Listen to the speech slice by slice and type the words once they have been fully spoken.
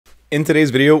In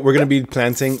today's video, we're going to be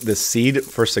planting the seed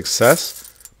for success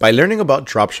by learning about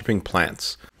dropshipping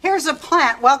plants. Here's a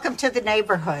plant. Welcome to the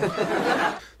neighborhood.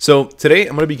 So today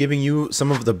I'm going to be giving you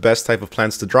some of the best type of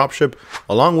plants to dropship,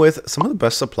 along with some of the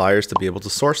best suppliers to be able to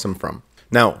source them from.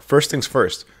 Now, first things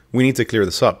first, we need to clear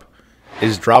this up.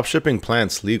 Is dropshipping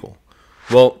plants legal?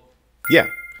 Well, yeah,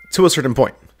 to a certain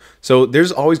point. So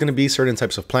there's always going to be certain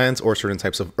types of plants or certain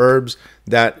types of herbs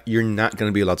that you're not going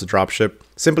to be allowed to dropship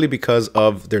simply because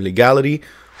of their legality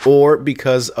or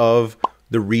because of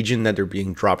the region that they're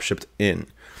being dropshipped in.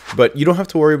 But you don't have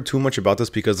to worry too much about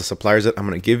this because the suppliers that I'm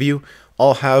going to give you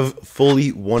all have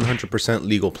fully 100%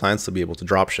 legal plants to be able to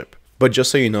dropship. But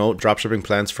just so you know, dropshipping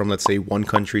plants from, let's say, one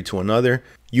country to another,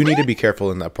 you need to be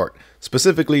careful in that part,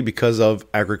 specifically because of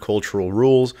agricultural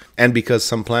rules and because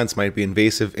some plants might be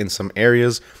invasive in some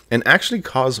areas and actually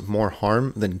cause more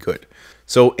harm than good.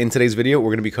 So in today's video,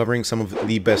 we're going to be covering some of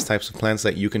the best types of plants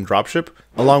that you can dropship,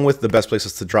 along with the best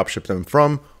places to dropship them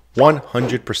from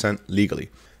 100% legally.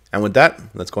 And with that,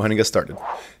 let's go ahead and get started.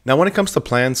 Now, when it comes to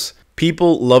plants,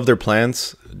 people love their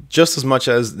plants just as much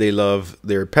as they love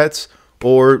their pets,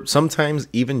 or sometimes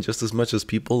even just as much as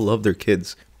people love their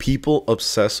kids. People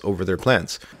obsess over their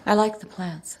plants. I like the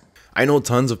plants. I know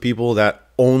tons of people that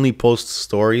only post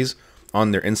stories on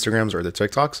their Instagrams or their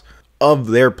TikToks of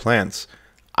their plants.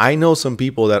 I know some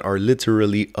people that are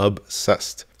literally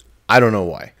obsessed. I don't know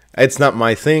why. It's not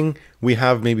my thing. We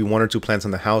have maybe one or two plants in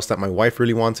the house that my wife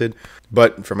really wanted,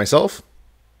 but for myself,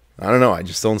 I don't know. I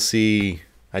just don't see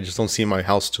my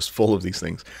house just full of these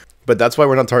things. But that's why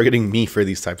we're not targeting me for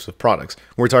these types of products.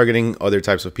 We're targeting other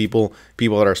types of people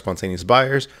that are spontaneous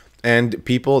buyers, and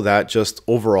people that just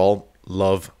overall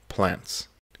love plants.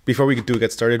 Before we do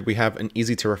get started, we have an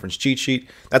easy to reference cheat sheet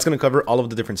that's going to cover all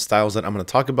of the different styles that I'm going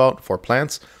to talk about for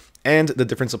plants and the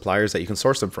different suppliers that you can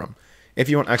source them from. If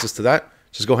you want access to that,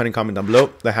 just go ahead and comment down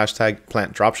below the hashtag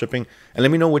plant dropshipping and let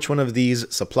me know which one of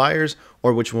these suppliers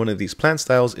or which one of these plant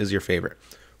styles is your favorite.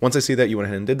 Once I see that you went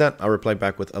ahead and did that, I'll reply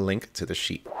back with a link to the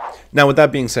sheet. Now, with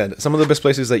that being said, some of the best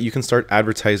places that you can start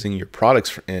advertising your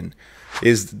products in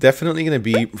is definitely going to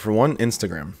be, for one,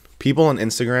 Instagram. People on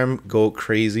Instagram go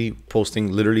crazy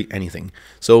posting literally anything.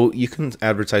 So you can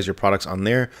advertise your products on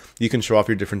there. You can show off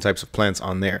your different types of plants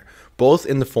on there, both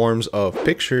in the forms of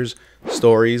pictures,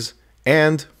 stories,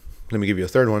 and let me give you a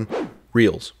third one,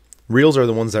 Reels. Reels are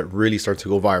the ones that really start to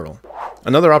go viral.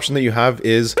 Another option that you have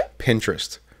is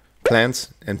Pinterest.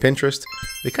 Plants and Pinterest,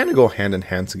 they kind of go hand in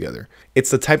hand together.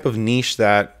 It's the type of niche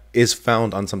that is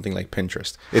found on something like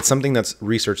Pinterest. It's something that's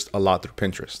researched a lot through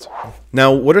Pinterest.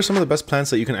 Now, what are some of the best plants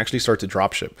that you can actually start to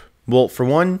dropship? Well, for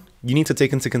one, you need to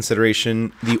take into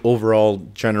consideration the overall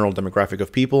general demographic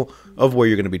of people of where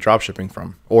you're going to be dropshipping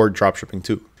from or dropshipping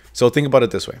to. So think about it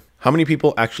this way. How many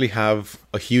people actually have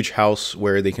a huge house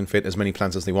where they can fit as many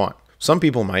plants as they want? Some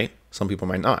people might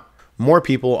not. More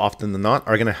people often than not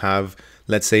are going to have,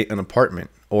 let's say, an apartment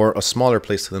or a smaller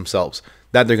place to themselves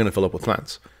that they're going to fill up with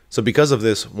plants. So because of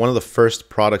this, one of the first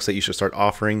products that you should start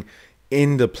offering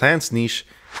in the plants niche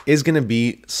is going to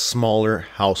be smaller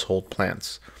household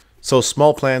plants. So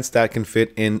small plants that can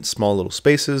fit in small little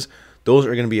spaces, those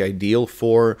are going to be ideal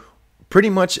for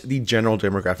pretty much the general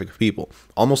demographic of people,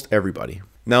 almost everybody.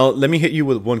 Now, let me hit you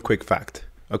with one quick fact.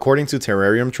 According to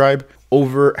Terrarium Tribe,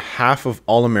 over half of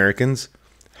all Americans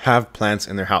have plants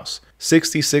in their house.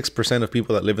 66% of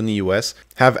people that live in the US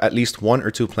have at least one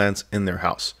or two plants in their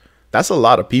house. That's a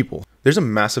lot of people. There's a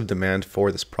massive demand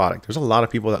for this product. There's a lot of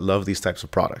people that love these types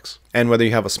of products. And whether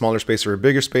you have a smaller space or a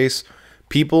bigger space,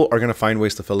 people are going to find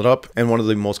ways to fill it up. And one of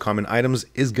the most common items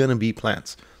is going to be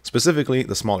plants, specifically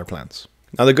the smaller plants.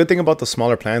 Now, the good thing about the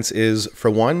smaller plants is, for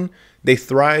one, they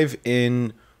thrive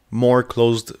in more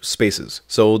closed spaces.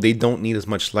 So they don't need as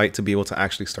much light to be able to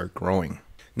actually start growing.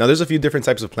 Now, there's a few different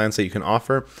types of plants that you can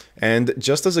offer, and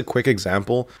just as a quick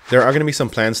example, there are going to be some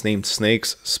plants named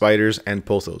snakes, spiders, and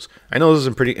pothos. I know those are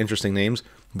some pretty interesting names,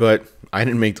 but I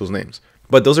didn't make those names.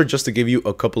 But those are just to give you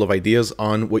a couple of ideas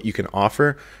on what you can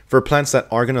offer for plants that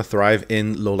are going to thrive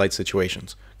in low light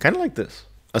situations, kind of like this.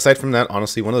 Aside from that,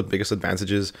 honestly, one of the biggest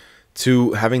advantages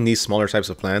to having these smaller types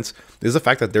of plants is the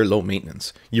fact that they're low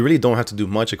maintenance. You really don't have to do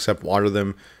much except water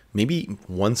them maybe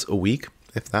once a week,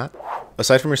 if that.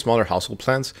 Aside from your smaller household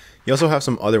plants, you also have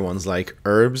some other ones like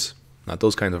herbs, not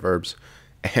those kind of herbs,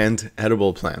 and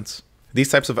edible plants. These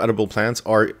types of edible plants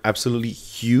are absolutely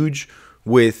huge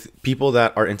with people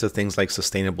that are into things like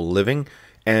sustainable living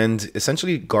and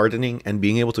essentially gardening and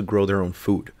being able to grow their own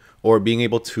food or being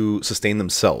able to sustain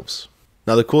themselves.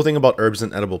 Now, the cool thing about herbs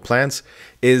and edible plants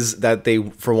is that they,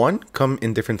 for one, come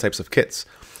in different types of kits.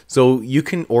 So you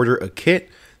can order a kit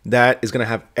that is going to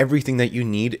have everything that you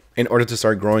need in order to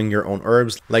start growing your own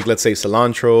herbs, like let's say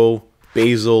cilantro,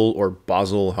 basil or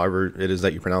basil, however it is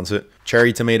that you pronounce it,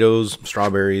 cherry tomatoes,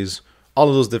 strawberries, all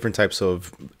of those different types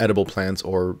of edible plants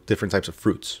or different types of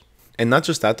fruits. And not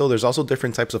just that though, there's also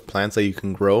different types of plants that you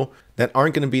can grow that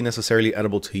aren't going to be necessarily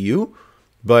edible to you,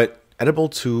 but edible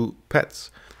to pets.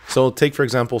 So take for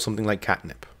example something like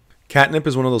catnip. Catnip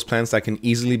is one of those plants that can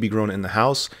easily be grown in the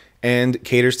house and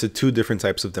caters to two different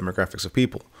types of demographics of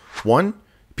people. One,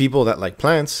 people that like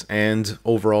plants and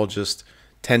overall just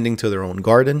tending to their own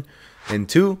garden. And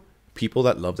two, people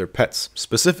that love their pets,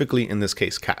 specifically in this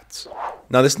case, cats.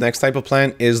 Now, this next type of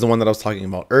plant is the one that I was talking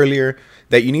about earlier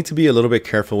that you need to be a little bit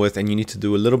careful with and you need to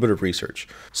do a little bit of research.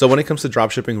 So when it comes to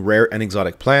dropshipping rare and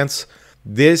exotic plants,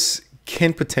 this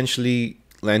can potentially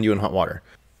land you in hot water,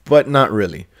 but not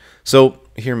really. So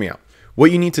hear me out.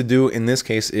 What you need to do in this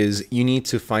case is you need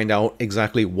to find out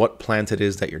exactly what plant it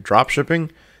is that you're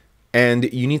dropshipping,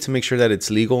 and you need to make sure that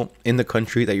it's legal in the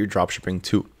country that you're dropshipping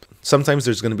to. Sometimes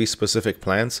there's going to be specific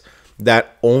plants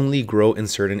that only grow in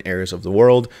certain areas of the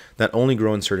world, that only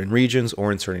grow in certain regions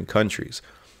or in certain countries.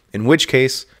 In which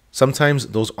case, sometimes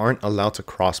those aren't allowed to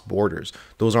cross borders.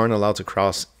 Those aren't allowed to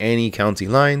cross any county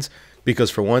lines because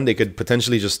for one, they could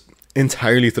potentially just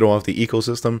entirely throw off the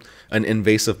ecosystem. An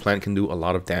invasive plant can do a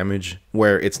lot of damage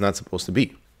where it's not supposed to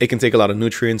be. It can take a lot of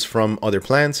nutrients from other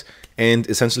plants and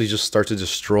essentially just start to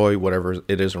destroy whatever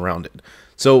it is around it.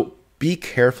 So be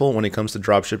careful when it comes to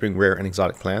dropshipping rare and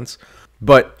exotic plants.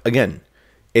 But again,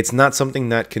 it's not something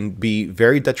that can be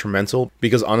very detrimental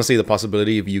because honestly, the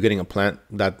possibility of you getting a plant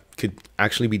that could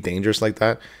actually be dangerous like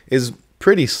that is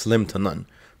pretty slim to none.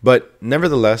 But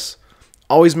nevertheless,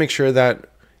 always make sure that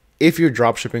if you're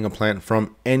dropshipping a plant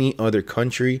from any other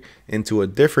country into a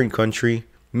different country,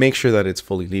 make sure that it's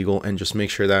fully legal and just make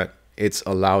sure that it's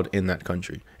allowed in that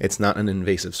country. It's not an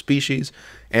invasive species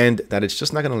and that it's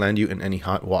just not going to land you in any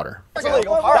hot water. That's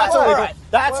illegal. That's illegal.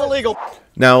 That's illegal.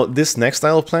 Now, this next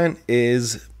style of plant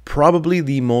is probably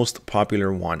the most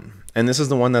popular one. And this is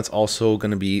the one that's also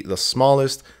going to be the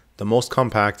smallest, the most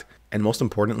compact, and most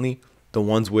importantly, the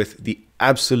ones with the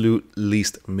absolute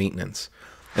least maintenance.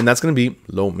 And that's going to be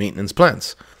low maintenance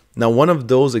plants. Now, one of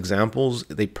those examples,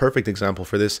 the perfect example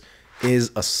for this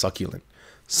is a succulent.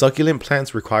 Succulent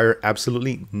plants require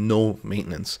absolutely no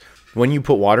maintenance. When you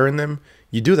put water in them,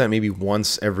 you do that maybe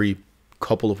once every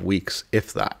couple of weeks,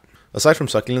 if that. Aside from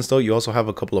succulents though, you also have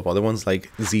a couple of other ones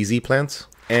like ZZ plants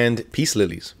and peace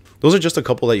lilies. Those are just a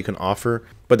couple that you can offer,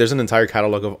 but there's an entire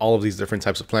catalog of all of these different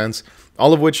types of plants,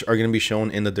 all of which are going to be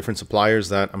shown in the different suppliers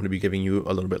that I'm going to be giving you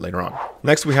a little bit later on.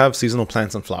 Next, we have seasonal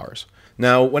plants and flowers.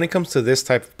 Now, when it comes to this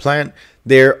type of plant,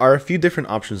 there are a few different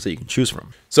options that you can choose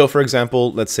from. So for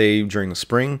example, let's say during the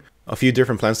spring, a few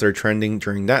different plants that are trending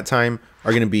during that time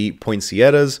are going to be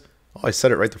poinsettias. Oh, I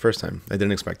said it right the first time. I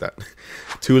didn't expect that.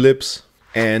 Tulips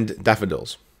and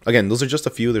daffodils. Again, those are just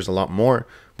a few. There's a lot more,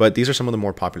 but these are some of the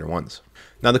more popular ones.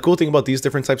 Now, the cool thing about these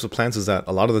different types of plants is that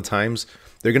a lot of the times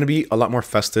they're going to be a lot more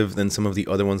festive than some of the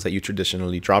other ones that you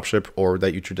traditionally dropship or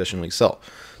that you traditionally sell.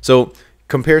 So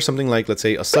compare something like, let's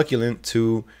say, a succulent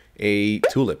to a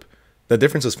tulip. The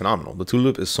difference is phenomenal. The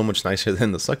tulip is so much nicer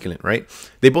than the succulent, right?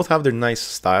 They both have their nice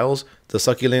styles. The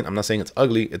succulent, I'm not saying it's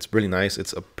ugly. It's really nice.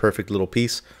 It's a perfect little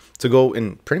piece to go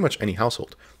in pretty much any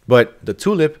household. But the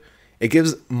tulip, it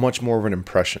gives much more of an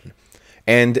impression.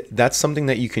 And that's something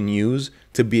that you can use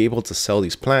to be able to sell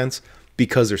these plants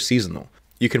because they're seasonal.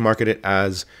 You can market it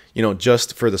as, you know,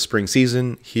 just for the spring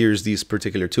season, here's these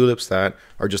particular tulips that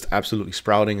are just absolutely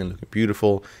sprouting and looking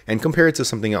beautiful, and compare it to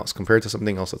something else. Compare it to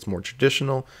something else that's more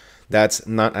traditional, that's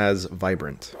not as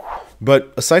vibrant.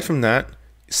 But aside from that,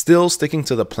 still sticking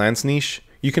to the plants niche,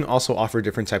 you can also offer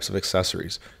different types of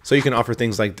accessories. So you can offer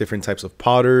things like different types of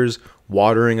potters,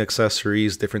 watering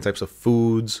accessories, different types of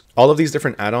foods. All of these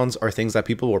different add-ons are things that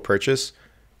people will purchase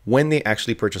when they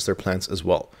actually purchase their plants as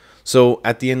well. So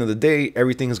at the end of the day,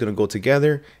 everything is going to go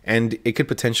together and it could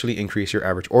potentially increase your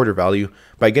average order value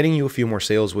by getting you a few more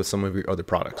sales with some of your other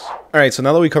products. All right, so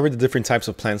now that we covered the different types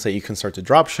of plants that you can start to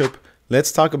drop ship,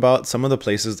 let's talk about some of the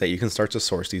places that you can start to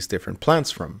source these different plants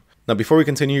from. Now, before we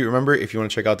continue, remember, if you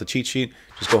want to check out the cheat sheet,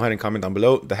 just go ahead and comment down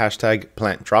below the hashtag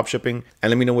plant dropshipping and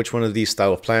let me know which one of these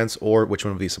style of plants or which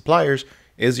one of these suppliers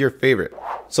is your favorite.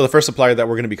 So the first supplier that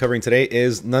we're going to be covering today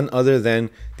is none other than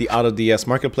the AutoDS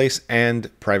Marketplace and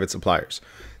private suppliers.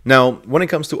 Now, when it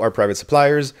comes to our private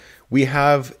suppliers, we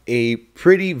have a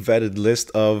pretty vetted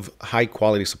list of high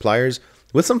quality suppliers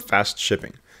with some fast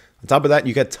shipping. On top of that,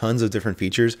 you get tons of different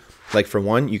features. Like for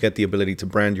one, you get the ability to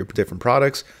brand your different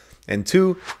products. And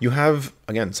two, you have,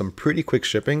 again, some pretty quick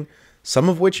shipping some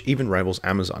of which even rivals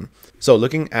Amazon. So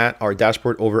looking at our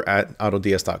dashboard over at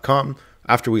AutoDS.com,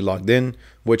 after we logged in,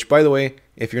 which by the way,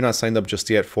 if you're not signed up just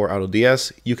yet for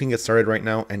AutoDS, you can get started right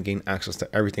now and gain access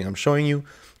to everything I'm showing you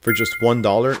for just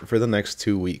 $1 for the next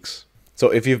 2 weeks. So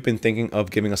if you've been thinking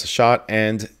of giving us a shot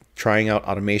and trying out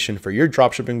automation for your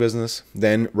dropshipping business,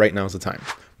 then right now is the time.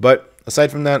 But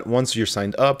aside from that, once you're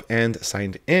signed up and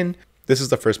signed in, this is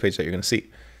the first page that you're going to see.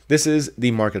 This is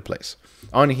the marketplace.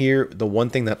 On here, the one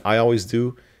thing that I always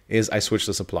do is I switch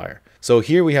the supplier. So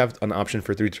here we have an option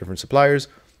for 3 different suppliers.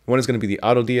 One is going to be the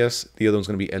AutoDS, the other one's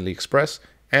going to be AliExpress,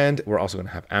 and we're also going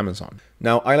to have Amazon.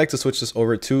 Now, I like to switch this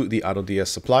over to the AutoDS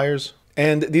suppliers.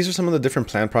 And these are some of the different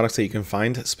plant products that you can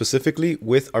find specifically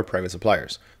with our private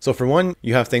suppliers. So for one,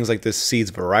 you have things like this seeds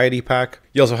variety pack.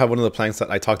 You also have one of the plants that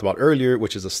I talked about earlier,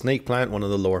 which is a snake plant, one of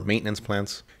the lower maintenance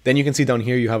plants. Then you can see down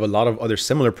here, you have a lot of other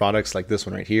similar products like this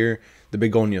one right here, the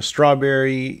begonia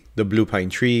strawberry, the blue pine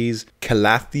trees,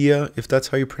 calathea, if that's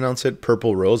how you pronounce it,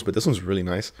 purple rose, but this one's really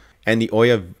nice. And the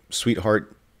Oya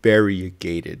sweetheart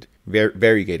variegated,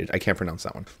 variegated. I can't pronounce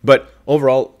that one. But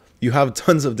overall, you have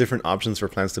tons of different options for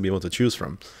plants to be able to choose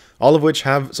from, all of which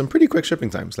have some pretty quick shipping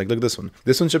times. Like look at this one.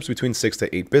 This one ships between 6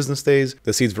 to 8 business days.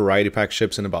 The seeds variety pack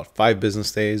ships in about 5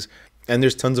 business days. And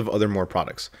there's tons of other more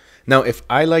products. Now, if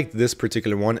I like this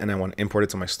particular one and I want to import it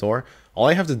to my store, all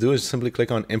I have to do is simply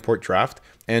click on import draft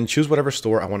and choose whatever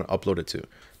store I want to upload it to.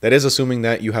 That is assuming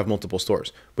that you have multiple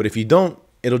stores. But if you don't,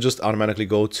 it'll just automatically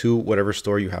go to whatever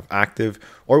store you have active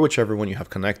or whichever one you have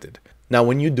connected. Now,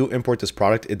 when you do import this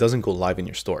product, it doesn't go live in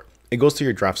your store. It goes to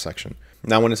your draft section.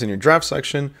 Now, when it's in your draft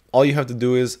section, all you have to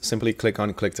do is simply click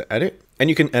to edit, and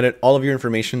you can edit all of your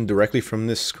information directly from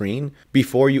this screen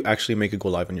before you actually make it go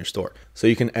live in your store. So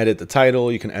you can edit the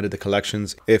title, you can edit the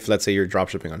collections. If let's say you're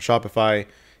dropshipping on Shopify,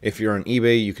 if you're on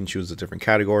eBay, you can choose the different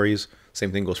categories.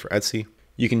 Same thing goes for Etsy.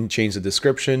 You can change the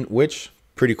description, which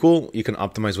pretty cool. You can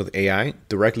optimize with AI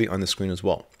directly on the screen as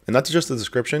well. And not just the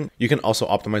description, you can also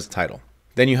optimize the title.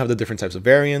 Then you have the different types of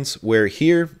variants where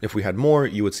here, if we had more,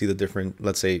 you would see the different,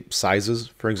 let's say, sizes,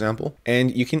 for example,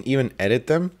 and you can even edit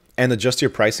them and adjust your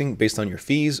pricing based on your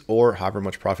fees or however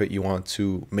much profit you want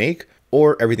to make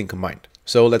or everything combined.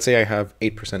 So let's say I have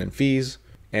 8% in fees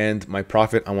and my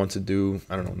profit, I want to do,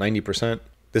 I don't know, 90%.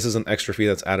 This is an extra fee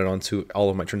that's added onto all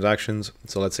of my transactions.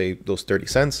 So let's say those 30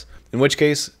 cents, in which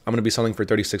case I'm going to be selling for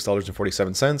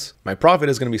 $36.47. My profit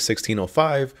is going to be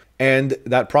 $16.05. And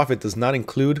that profit does not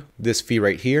include this fee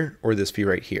right here or this fee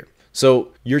right here.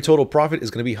 So your total profit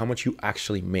is going to be how much you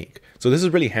actually make. So this is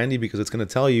really handy because it's going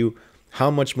to tell you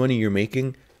how much money you're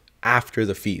making after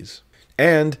the fees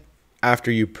and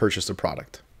after you purchase the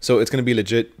product. So it's going to be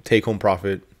legit take home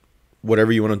profit,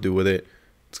 whatever you want to do with it.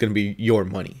 It's going to be your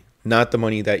money, not the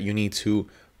money that you need to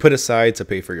put aside to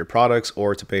pay for your products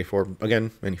or to pay for, again,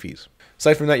 any fees.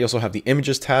 Aside from that, you also have the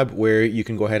images tab where you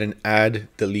can go ahead and add,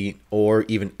 delete, or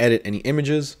even edit any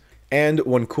images. And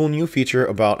one cool new feature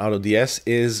about AutoDS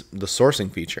is the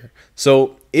sourcing feature.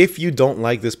 So if you don't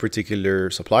like this particular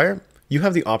supplier, you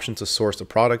have the option to source the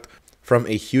product from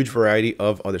a huge variety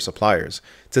of other suppliers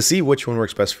to see which one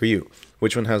works best for you,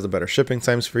 which one has the better shipping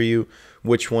times for you,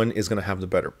 which one is going to have the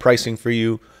better pricing for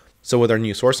you. So with our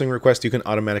new sourcing request, you can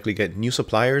automatically get new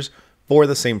suppliers for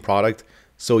the same product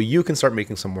so you can start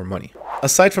making some more money.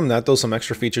 Aside from that, though, some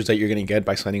extra features that you're going to get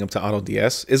by signing up to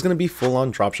AutoDS is going to be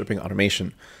full-on dropshipping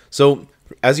automation. So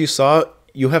as you saw,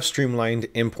 you have streamlined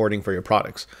importing for your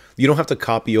products. You don't have to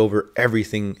copy over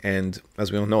everything, and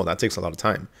as we all know, that takes a lot of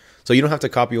time. So you don't have to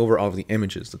copy over all of the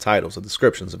images, the titles, the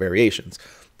descriptions, the variations.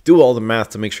 Do all the math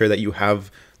to make sure that you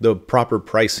have the proper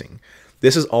pricing.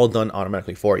 This is all done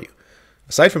automatically for you.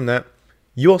 Aside from that,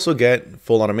 you also get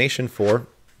full automation for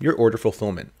your order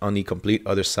fulfillment on the complete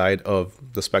other side of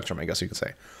the spectrum, I guess you could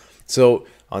say. So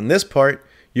on this part,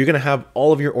 you're going to have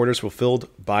all of your orders fulfilled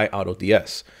by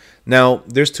AutoDS. Now,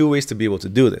 there's 2 ways to be able to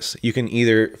do this. You can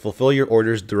either fulfill your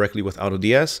orders directly with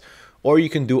AutoDS, or you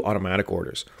can do automatic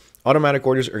orders. Automatic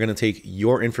orders are going to take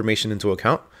your information into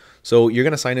account. So you're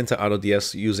going to sign into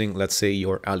AutoDS using, let's say,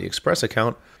 your AliExpress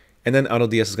account, and then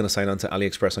AutoDS is going to sign on to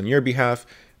AliExpress on your behalf,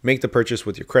 make the purchase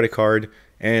with your credit card,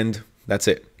 and that's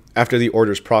it. After the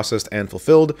order is processed and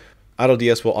fulfilled,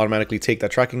 AutoDS will automatically take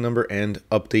that tracking number and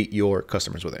update your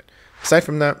customers with it. Aside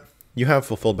from that, you have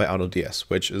fulfilled by AutoDS,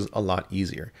 which is a lot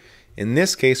easier. In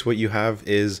this case, what you have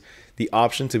is the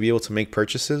option to be able to make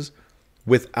purchases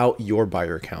without your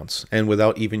buyer accounts and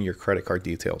without even your credit card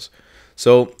details.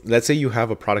 So let's say you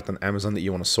have a product on Amazon that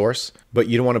you want to source, but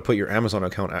you don't want to put your Amazon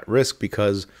account at risk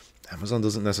because Amazon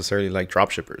doesn't necessarily like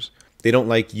dropshippers. They don't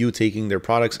like you taking their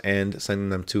products and sending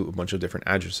them to a bunch of different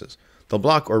addresses. They'll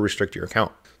block or restrict your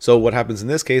account. So what happens in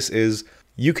this case is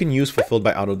you can use Fulfilled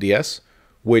by AutoDS,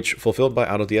 which Fulfilled by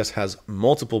AutoDS has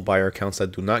multiple buyer accounts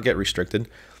that do not get restricted.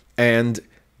 And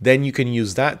then you can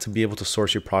use that to be able to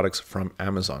source your products from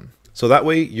Amazon. So that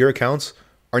way your accounts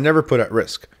are never put at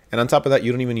risk. And on top of that,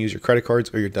 you don't even use your credit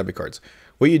cards or your debit cards.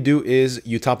 What you do is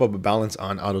you top up a balance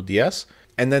on AutoDS,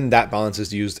 and then that balance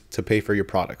is used to pay for your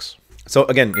products. So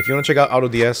again, if you want to check out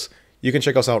AutoDS, you can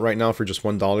check us out right now for just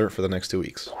 $1 for the next 2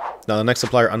 weeks. Now, the next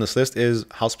supplier on this list is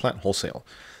Houseplant Wholesale.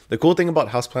 The cool thing about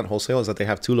Houseplant Wholesale is that they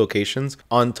have 2 locations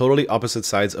on totally opposite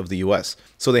sides of the US.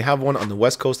 So they have one on the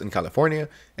West Coast in California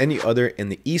and the other in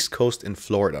the East Coast in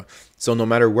Florida. So no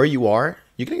matter where you are,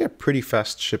 you can get pretty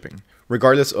fast shipping,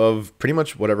 regardless of pretty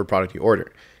much whatever product you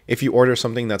order. If you order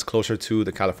something that's closer to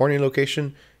the California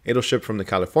location, it'll ship from the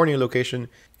California location.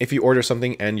 If you order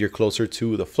something and you're closer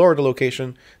to the Florida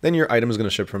location, then your item is going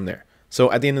to ship from there. So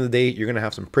at the end of the day, you're going to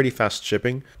have some pretty fast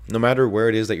shipping, no matter where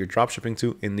it is that you're drop shipping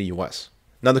to in the US.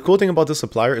 Now, the cool thing about this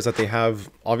supplier is that they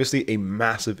have obviously a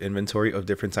massive inventory of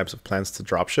different types of plants to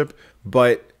dropship,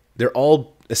 but they're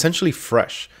all essentially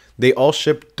fresh. They all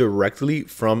ship directly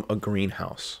from a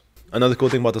greenhouse. Another cool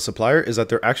thing about the supplier is that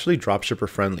they're actually dropshipper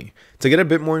friendly. To get a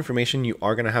bit more information, you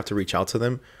are going to have to reach out to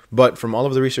them. But from all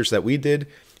of the research that we did,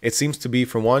 it seems to be,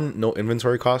 for one, no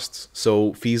inventory costs.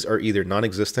 So fees are either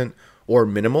non-existent or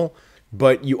minimal.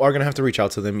 But you are going to have to reach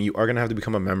out to them. You are going to have to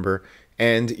become a member.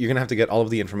 And you're going to have to get all of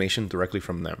the information directly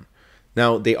from them.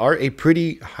 Now, they are a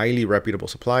pretty highly reputable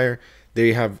supplier.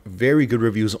 They have very good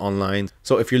reviews online.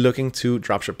 So if you're looking to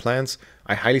dropship plants,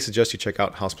 I highly suggest you check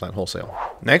out Houseplant Wholesale.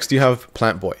 Next, you have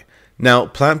Plant Boy. Now,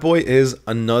 Plant Boy is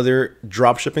another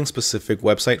dropshipping specific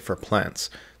website for plants.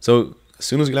 So as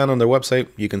soon as you land on their website,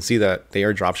 you can see that they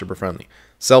are dropshipper friendly.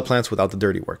 Sell plants without the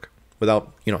dirty work,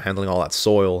 without, handling all that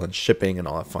soil and shipping and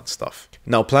all that fun stuff.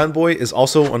 Now, Plant Boy is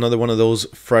also another one of those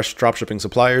fresh dropshipping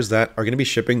suppliers that are going to be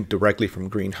shipping directly from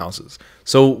greenhouses.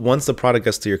 So once the product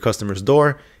gets to your customer's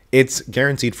door, it's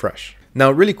guaranteed fresh. Now,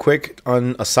 really quick,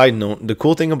 on a side note, the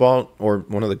cool thing about, or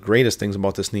one of the greatest things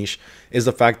about this niche, is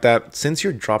the fact that since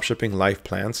you're dropshipping live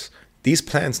plants, these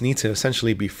plants need to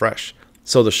essentially be fresh.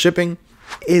 So the shipping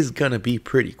is gonna be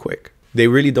pretty quick. They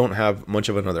really don't have much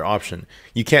of another option.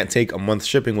 You can't take a month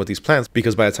shipping with these plants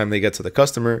because by the time they get to the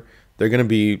customer, they're gonna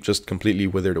be just completely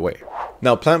withered away.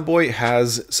 Now, Plant Boy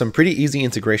has some pretty easy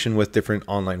integration with different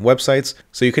online websites.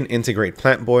 So you can integrate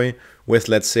Plant Boy with,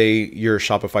 let's say, your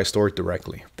Shopify store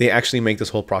directly. They actually make this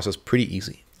whole process pretty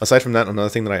easy. Aside from that, another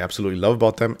thing that I absolutely love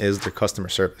about them is their customer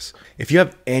service. If you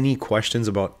have any questions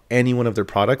about any one of their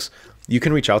products, you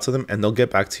can reach out to them and they'll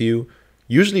get back to you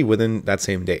usually within that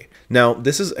same day. Now,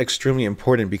 this is extremely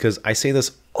important because I say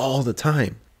this all the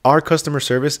time. Our customer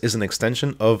service is an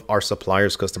extension of our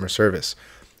supplier's customer service.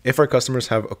 If our customers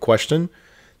have a question,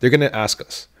 they're going to ask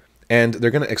us and they're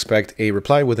going to expect a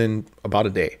reply within about a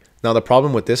day. Now, the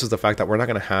problem with this is the fact that we're not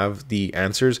going to have the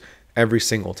answers every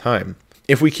single time.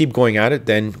 If we keep going at it,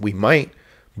 then we might,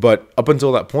 but up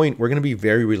until that point, we're going to be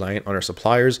very reliant on our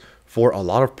suppliers for a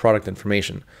lot of product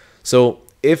information. So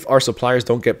if our suppliers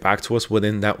don't get back to us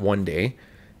within that one day,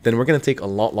 then we're going to take a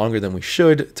lot longer than we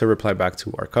should to reply back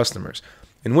to our customers.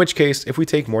 In which case, if we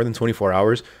take more than 24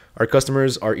 hours, our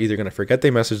customers are either going to forget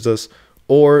they messaged us,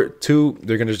 or 2,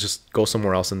 they're going to just go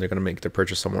somewhere else and they're going to make their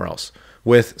purchase somewhere else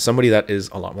with somebody that is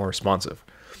a lot more responsive.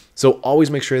 So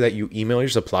always make sure that you email your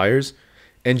suppliers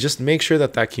and just make sure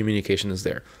that that communication is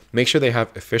there. Make sure they have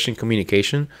efficient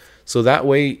communication. So that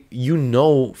way,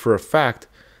 for a fact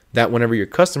that whenever your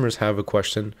customers have a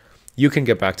question, you can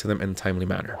get back to them in a timely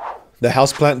manner. The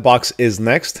houseplant box is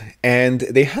next, and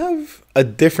they have a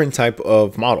different type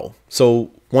of model.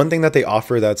 So one thing that they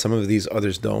offer that some of these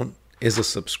others don't is a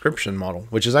subscription model,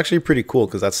 which is actually pretty cool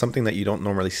because that's something that you don't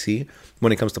normally see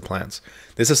when it comes to plants.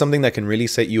 This is something that can really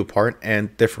set you apart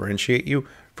and differentiate you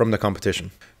from the competition.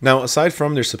 Now, aside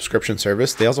from their subscription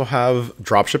service, they also have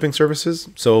dropshipping services.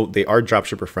 So they are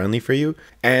dropshipper friendly for you.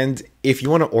 And if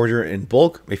you want to order in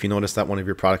bulk, if you notice that one of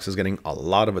your products is getting a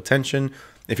lot of attention,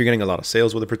 if you're getting a lot of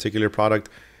sales with a particular product,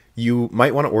 you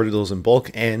might want to order those in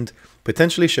bulk and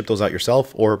potentially ship those out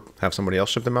yourself or have somebody else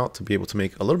ship them out to be able to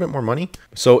make a little bit more money.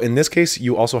 So in this case,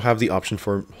 you also have the option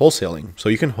for wholesaling. So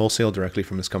you can wholesale directly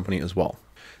from this company as well.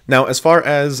 Now, as far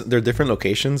as their different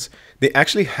locations, they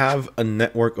actually have a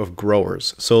network of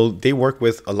growers. So they work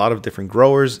with a lot of different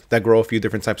growers that grow a few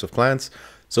different types of plants.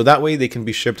 So that way they can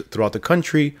be shipped throughout the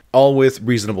country, all with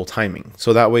reasonable timing.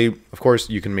 So that way, of course,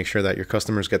 you can make sure that your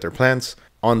customers get their plants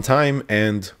on time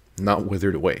and not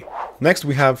withered away. Next,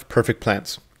 we have Perfect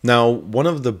Plants. Now, one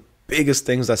of the biggest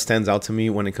things that stands out to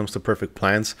me when it comes to Perfect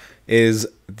Plants is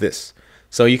this.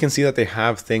 So you can see that they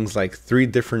have things like 3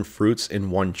 different fruits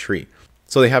in one tree.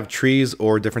 So they have trees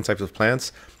or different types of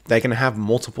plants that can have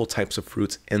multiple types of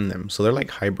fruits in them. So they're like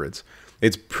hybrids.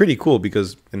 It's pretty cool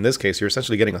because in this case, you're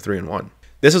essentially getting a 3-in-1.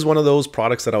 This is one of those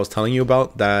products that I was telling you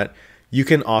about that you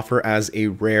can offer as a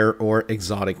rare or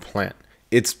exotic plant.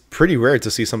 It's pretty rare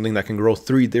to see something that can grow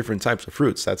 3 different types of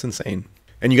fruits. That's insane.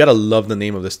 And you gotta love the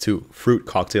name of this too, fruit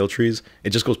cocktail trees. It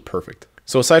just goes perfect.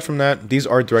 So aside from that, these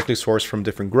are directly sourced from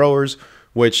different growers,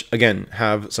 which again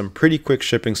have some pretty quick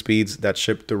shipping speeds that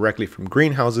ship directly from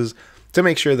greenhouses to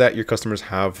make sure that your customers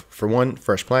have, for one,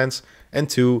 fresh plants, and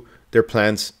 2, their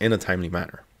plants in a timely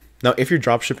manner. Now, if you're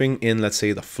drop shipping in, let's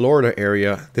say, the Florida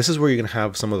area, this is where you're gonna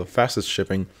have some of the fastest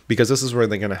shipping because this is where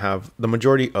they're gonna have the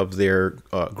majority of their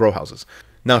grow houses.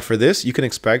 Now, for this, you can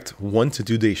expect 1 to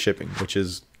 2 day shipping, which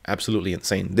is absolutely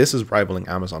insane. This is rivaling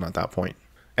Amazon at that point.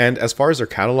 And as far as their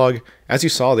catalog, as you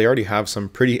saw, they already have some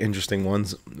pretty interesting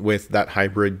ones with that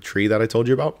hybrid tree that I told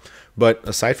you about. But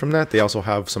aside from that, they also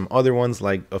have some other ones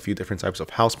like a few different types of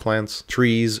houseplants,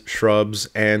 trees, shrubs,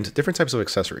 and different types of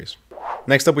accessories.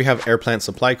 Next up, we have Air Plant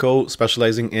Supply Co.,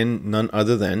 specializing in none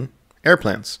other than air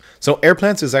plants. So air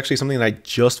plants is actually something that I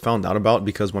just found out about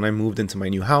because when I moved into my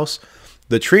new house,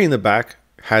 the tree in the back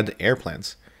had air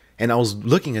plants. And I was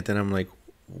looking at that and I'm like,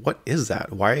 what is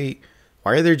that? Why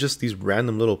are there just these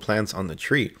random little plants on the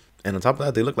tree? And on top of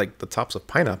that, they look like the tops of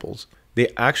pineapples. They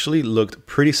actually looked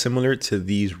pretty similar to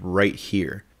these right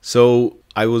here. So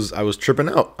I was tripping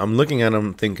out. I'm looking at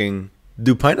them thinking,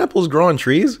 do pineapples grow on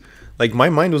trees? Like my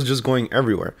mind was just going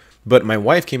everywhere. But my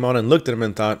wife came out and looked at them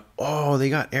and thought, oh, they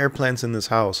got air plants in this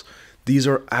house. These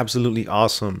are absolutely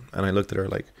awesome. And I looked at her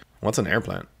like, what's an air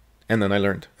plant? And then I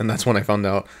learned. And that's when I found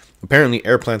out apparently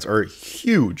air plants are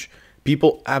huge.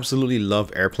 People absolutely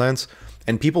love air plants.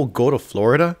 And people go to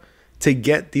Florida to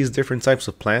get these different types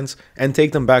of plants and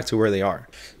take them back to where they are.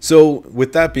 So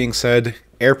with that being said,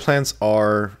 air plants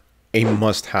are a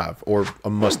must-have or a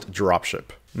must drop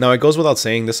ship. Now, it goes without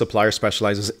saying this supplier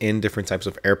specializes in different types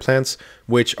of air plants,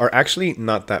 which are actually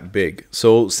not that big.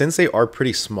 So since they are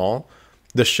pretty small,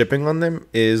 the shipping on them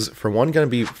is, for one, going to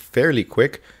be fairly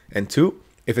quick, and 2,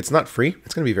 if it's not free,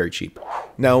 it's going to be very cheap.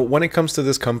 Now, when it comes to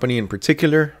this company in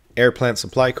particular, Air Plant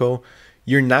Supply Co.,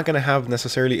 you're not going to have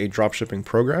necessarily a drop shipping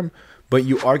program, but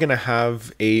you are going to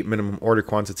have a minimum order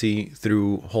quantity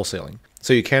through wholesaling.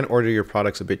 So you can order your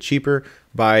products a bit cheaper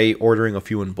by ordering a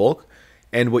few in bulk.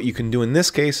 And what you can do in this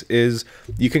case is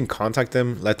you can contact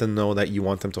them, let them know that you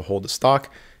want them to hold the stock,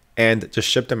 and just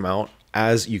ship them out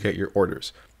as you get your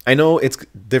orders. I know it's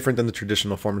different than the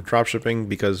traditional form of drop shipping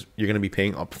because you're going to be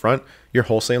paying upfront. You're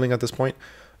wholesaling at this point,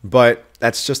 but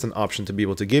that's just an option to be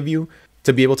able to give you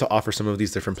to be able to offer some of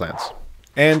these different plans.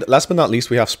 And last but not least,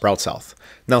 we have Sprout South.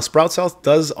 Now, Sprout South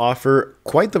does offer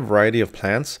quite the variety of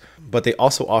plants, but they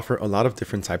also offer a lot of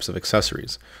different types of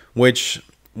accessories, which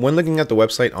when looking at the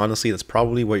website, honestly, that's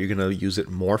probably what you're going to use it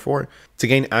more for, to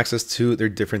gain access to their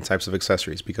different types of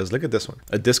accessories. Because look at this one,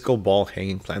 a disco ball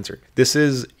hanging planter. This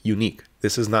is unique.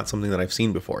 This is not something that I've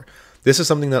seen before. This is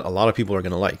something that a lot of people are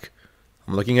going to like.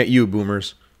 I'm looking at you,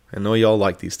 boomers. I know y'all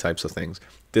like these types of things.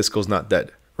 Disco's not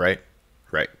dead, right?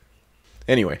 Right.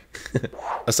 Anyway,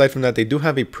 aside from that, they do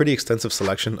have a pretty extensive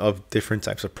selection of different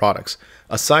types of products.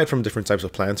 Aside from different types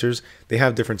of planters, they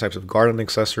have different types of garden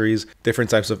accessories,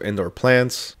 different types of indoor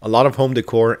plants, a lot of home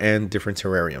decor, and different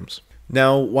terrariums.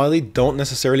 Now, while they don't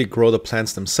necessarily grow the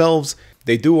plants themselves,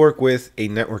 they do work with a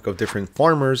network of different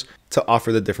farmers to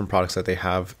offer the different products that they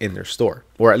have in their store,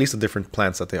 or at least the different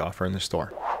plants that they offer in their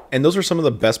store. And those are some of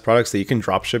the best products that you can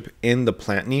drop ship in the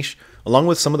plant niche, along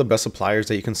with some of the best suppliers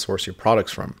that you can source your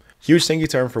products from. Huge thank you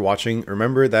to everyone for watching.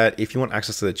 Remember that if you want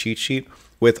access to the cheat sheet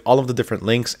with all of the different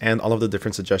links and all of the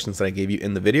different suggestions that I gave you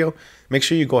in the video, make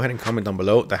sure you go ahead and comment down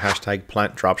below the hashtag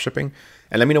plant dropshipping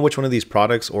and let me know which one of these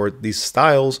products or these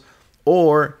styles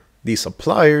or these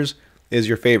suppliers is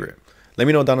your favorite. Let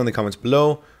me know down in the comments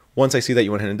below. Once I see that you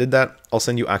went ahead and did that, I'll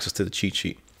send you access to the cheat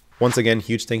sheet. Once again,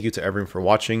 huge thank you to everyone for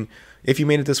watching. If you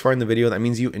made it this far in the video, that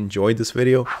means you enjoyed this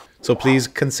video. So please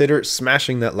consider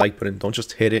smashing that like button. Don't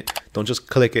just hit it. Don't just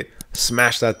click it.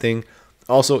 Smash that thing.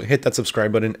 Also, hit that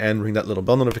subscribe button and ring that little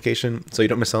bell notification so you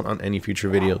don't miss out on any future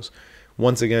videos.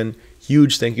 Once again,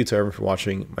 huge thank you to everyone for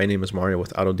watching. My name is Mario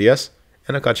with AutoDS,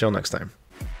 and I'll catch y'all next time.